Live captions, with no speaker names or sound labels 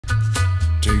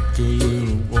Take a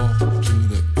little walk to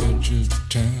the edge of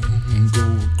town and go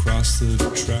across the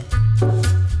track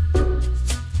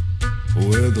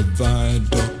where the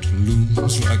viaduct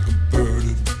looms like a bird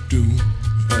of doom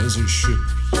as it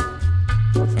shifts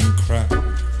and cracks,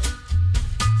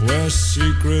 where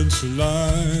secrets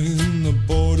lie in the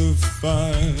border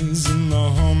fires and the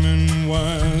humming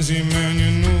wires. Yeah, man,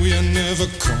 you know you're never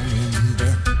coming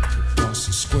back. Past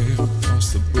the square,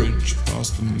 past the bridge,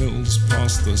 past the mills,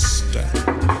 past the stack.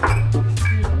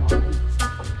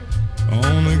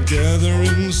 On a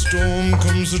gathering storm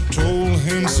comes a tall,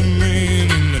 handsome man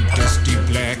in a dusty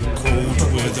black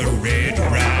coat with a red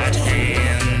right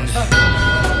hand.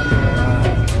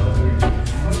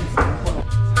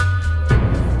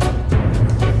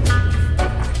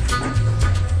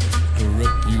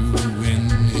 Wrap you in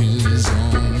his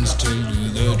arms, tell you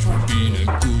that you've been a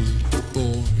good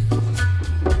boy.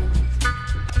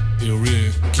 He'll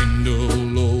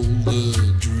rekindle all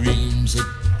the dreams that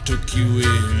took you a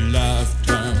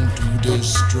lifetime to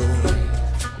destroy.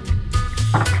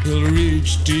 He'll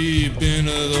reach deep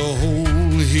into the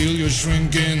hole, heal your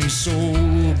shrinking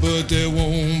soul, but there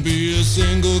won't be a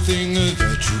single thing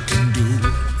that you can do.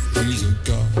 He's a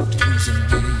god, he's a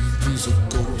man, he's a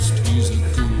ghost, he's a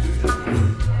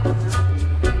guru.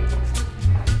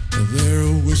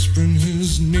 They're whispering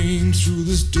his name through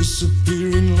this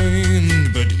disappearing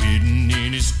land, but hidden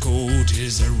in his coat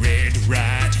is a red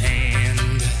right hand.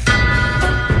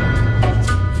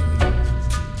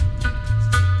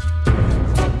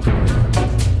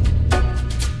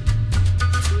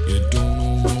 You don't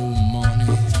owe no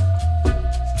money,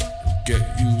 get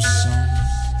you some.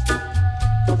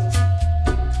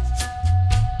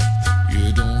 You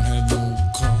don't have no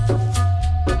car,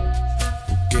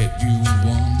 get you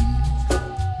one.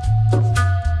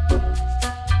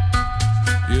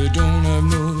 You don't have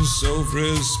no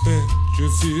self-respect, you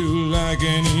feel like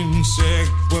an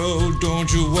insect. Well,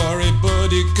 don't you worry,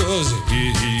 buddy, cause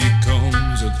here he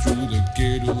comes through the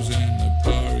ghettos and the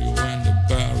barrio and the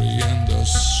barry and the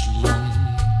slum.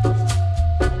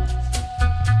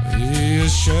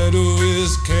 His shadow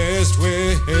is cast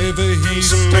wherever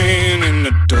he's a man in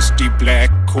a dusty black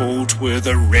coat with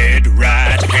a red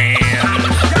right hand.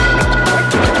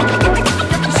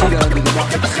 Ici, là, mais des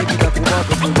marques très vite pour moi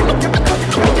parce qu'on demande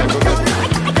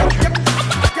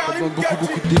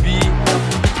beaucoup de débit.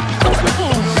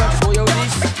 Bon,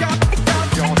 Yaonis.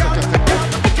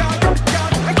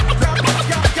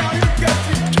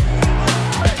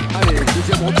 Allez,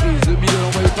 deuxième reprise, le milieu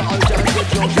envoyé par Karim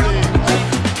Gadji en jeu.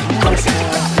 Le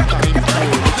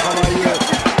travail.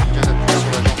 Canapé sur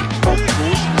la jambe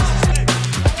gauche.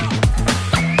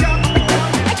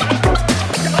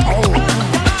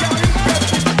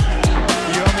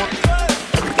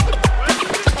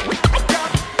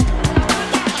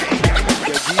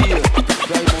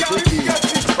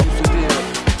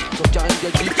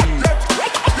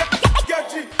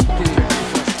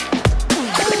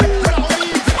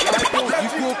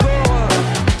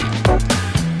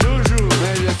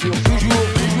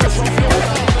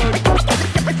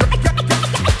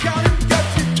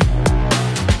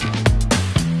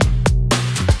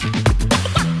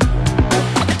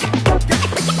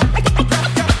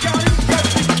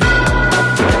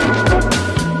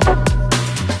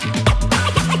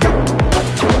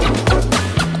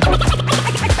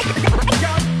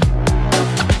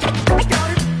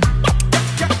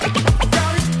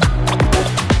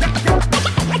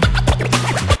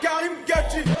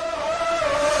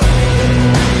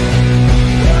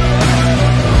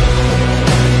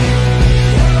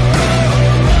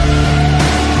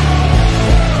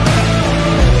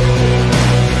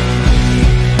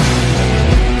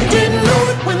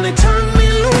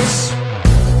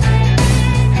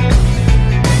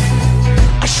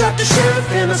 Shot the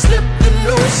sheriff and I slipped the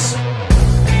noose.